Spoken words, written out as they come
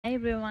Hi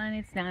everyone,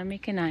 it's Naomi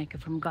Kanaika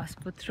from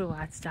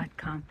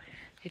gospelthrougharts.com.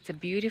 It's a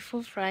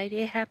beautiful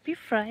Friday. Happy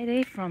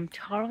Friday from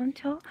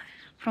Toronto,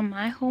 from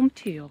my home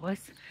to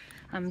yours.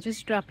 I'm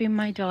just dropping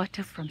my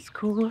daughter from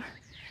school,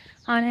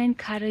 and I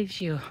encourage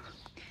you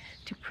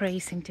to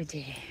praise Him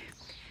today.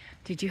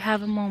 Did you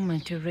have a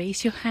moment to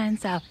raise your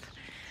hands up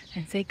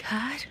and say,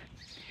 God,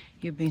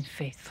 you've been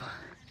faithful.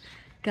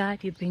 God,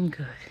 you've been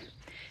good.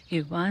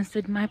 You've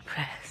answered my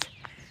prayers.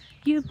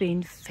 You've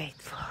been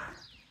faithful.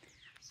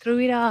 Through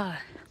it all,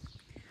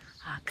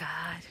 our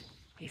God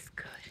is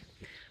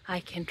good. I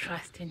can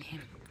trust in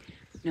Him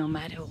no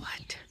matter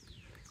what.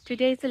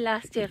 Today is the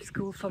last day of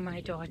school for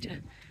my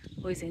daughter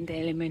who is in the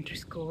elementary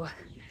school.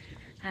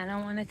 And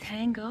I want to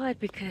thank God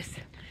because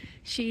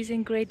she's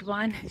in grade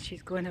 1.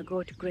 She's going to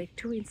go to grade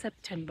 2 in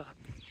September.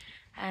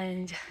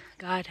 And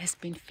God has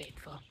been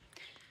faithful.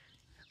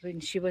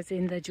 When she was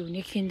in the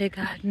junior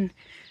kindergarten,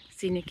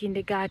 senior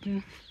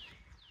kindergarten,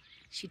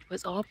 she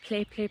was all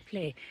play, play,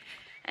 play.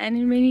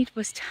 And when it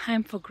was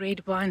time for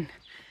grade 1,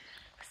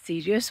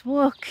 serious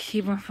work,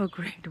 even for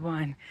grade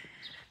 1,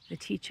 the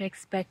teacher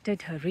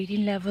expected her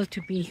reading level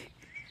to be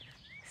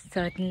a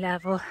certain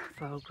level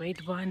for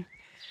grade 1,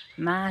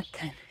 math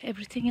and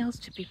everything else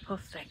to be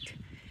perfect.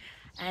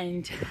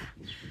 And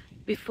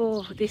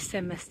before this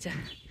semester,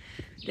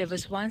 there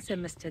was one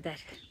semester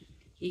that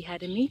he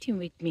had a meeting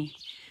with me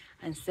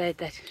and said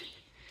that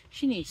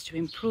she needs to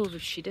improve.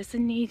 If she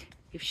doesn't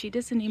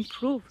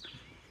improve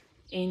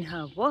in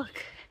her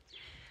work,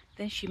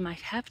 then she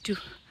might have to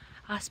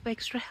ask for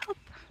extra help.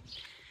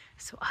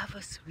 So I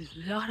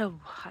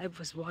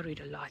was worried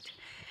a lot.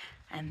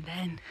 And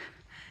then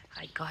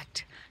I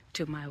got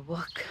to my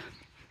work.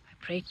 I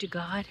prayed to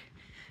God,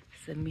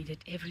 submitted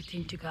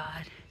everything to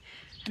God.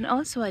 And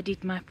also I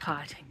did my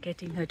part in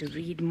getting her to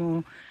read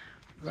more,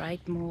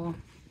 write more,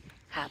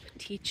 have a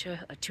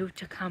teacher, a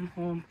tutor come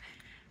home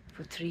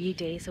for 3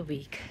 days a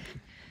week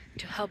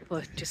to help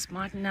her to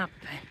smarten up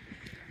and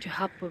to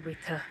help her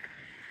with her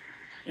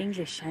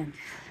English and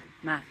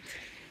math.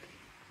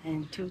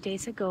 And 2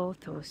 days ago,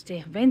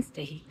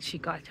 Wednesday, she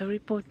got her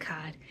report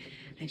card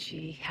and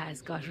she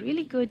has got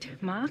really good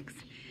marks.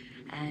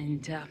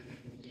 And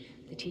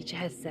the teacher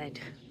has said,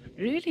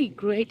 really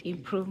great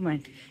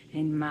improvement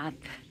in math.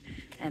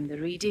 And the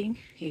reading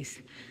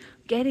is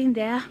getting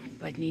there,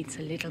 but needs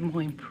a little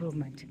more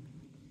improvement.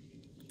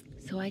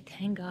 So I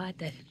thank God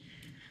that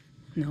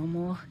no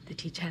more, the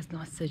teacher has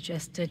not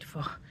suggested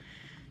for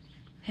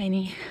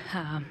any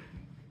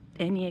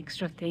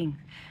extra thing.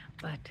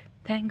 But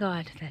thank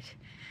God that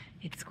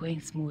it's going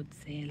smooth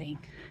sailing.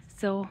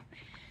 So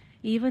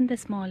even the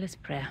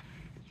smallest prayer,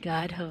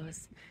 God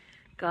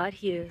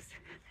hears,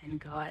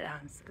 and God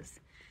answers.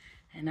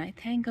 And I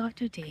thank God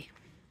today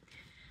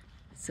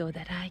so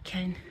that I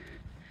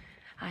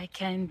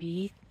can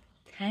be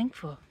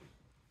thankful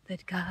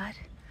that God,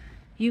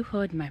 you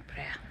heard my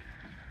prayer,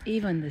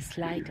 even the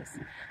slightest,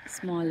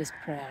 smallest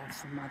prayer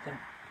of a mother.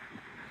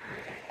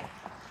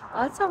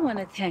 Also, I want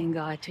to thank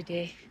God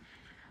today.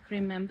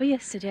 Remember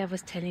yesterday I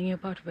was telling you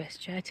about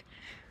WestJet,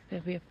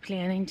 where we are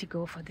planning to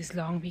go for this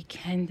long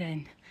weekend,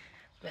 and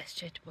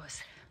WestJet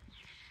was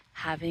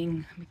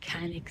having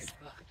mechanics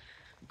were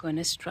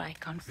gonna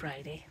strike on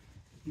Friday.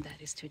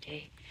 That is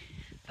today.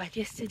 But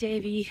yesterday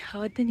we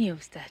heard the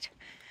news that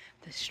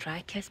the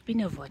strike has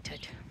been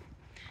averted.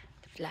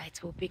 The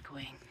flights will be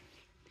going.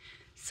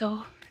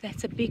 So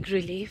that's a big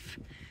relief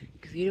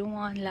because we don't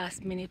want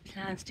last minute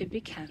plans to be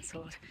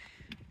cancelled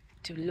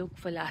to look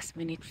for last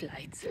minute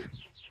flights.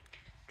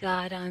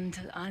 God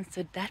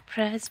answered that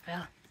prayer as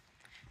well.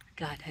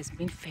 God has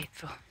been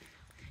faithful.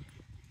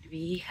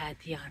 We had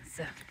the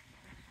answer.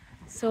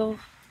 So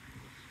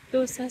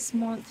those are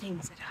small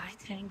things that I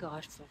thank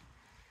God for.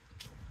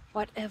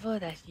 Whatever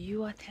that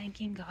you are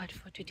thanking God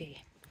for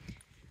today,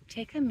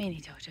 take a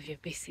minute out of your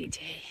busy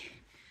day.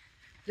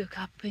 Look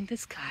up in the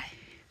sky.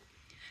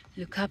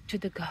 Look up to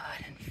the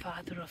God and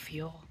Father of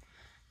your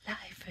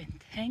life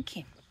and thank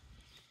Him.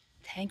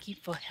 Thank Him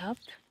for help.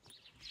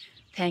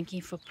 Thank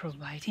Him for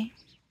providing.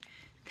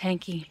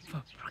 Thank Him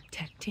for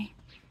protecting.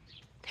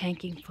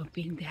 Thank Him for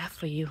being there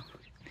for you,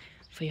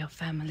 for your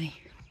family.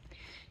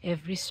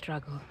 Every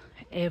struggle,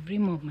 every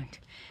moment,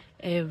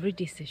 every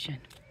decision,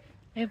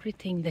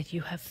 everything that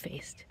you have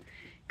faced,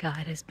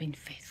 God has been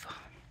faithful.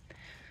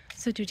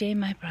 So today,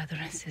 my brother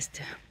and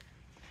sister,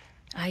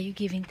 are you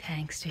giving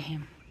thanks to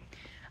Him?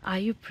 Are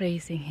you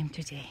praising Him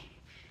today?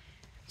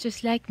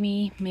 Just like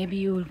me, maybe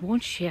you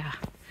won't share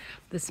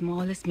the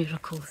smallest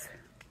miracles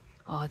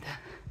or the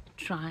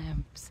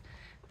triumphs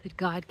that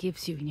God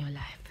gives you in your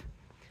life.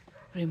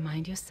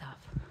 Remind yourself,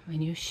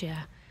 when you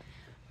share,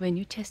 when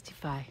you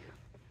testify,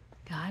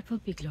 God will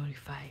be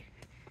glorified.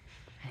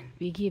 And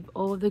we give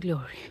all the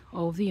glory,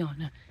 all the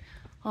honor,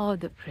 all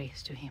the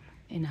praise to Him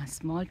in our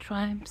small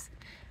triumphs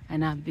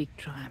and our big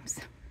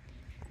triumphs.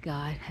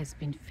 God has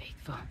been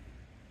faithful.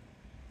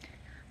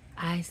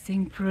 I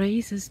sing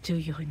praises to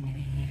your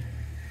name,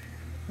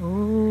 oh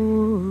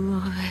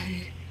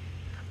Lord,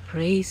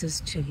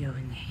 praises to your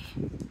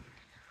name,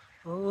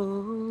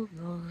 oh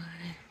Lord,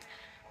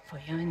 for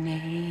your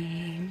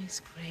name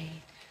is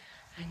great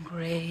and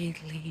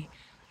greatly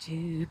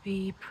to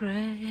be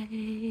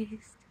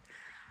praised.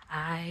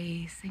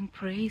 I sing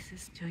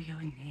praises to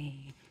your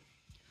name,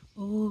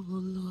 oh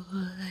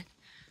Lord,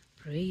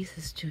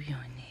 praises to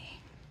your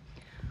name,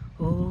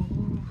 oh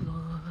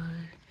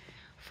Lord,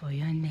 for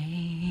your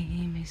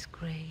name is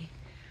great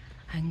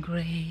and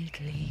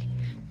greatly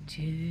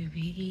to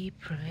be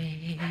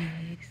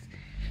praised.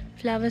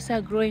 Flowers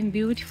are growing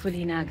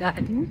beautifully in our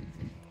garden.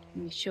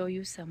 Let me show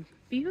you some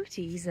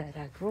beauties that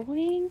are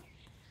growing.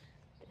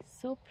 They're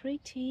so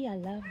pretty. I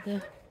love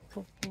the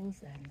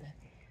purples and the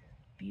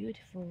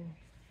beautiful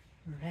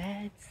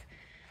reds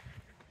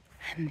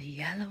and the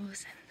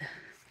yellows and the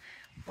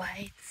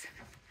whites.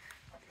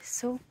 They're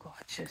so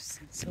gorgeous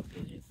and so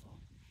beautiful.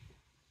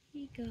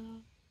 Here you go.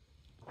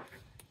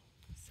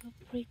 So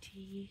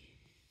pretty.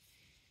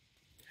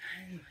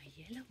 And my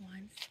yellow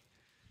ones,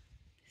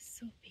 they're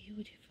so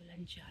beautiful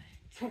and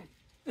giant.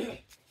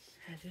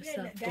 Have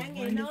yourself a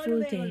wonderful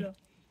day.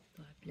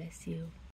 God bless you.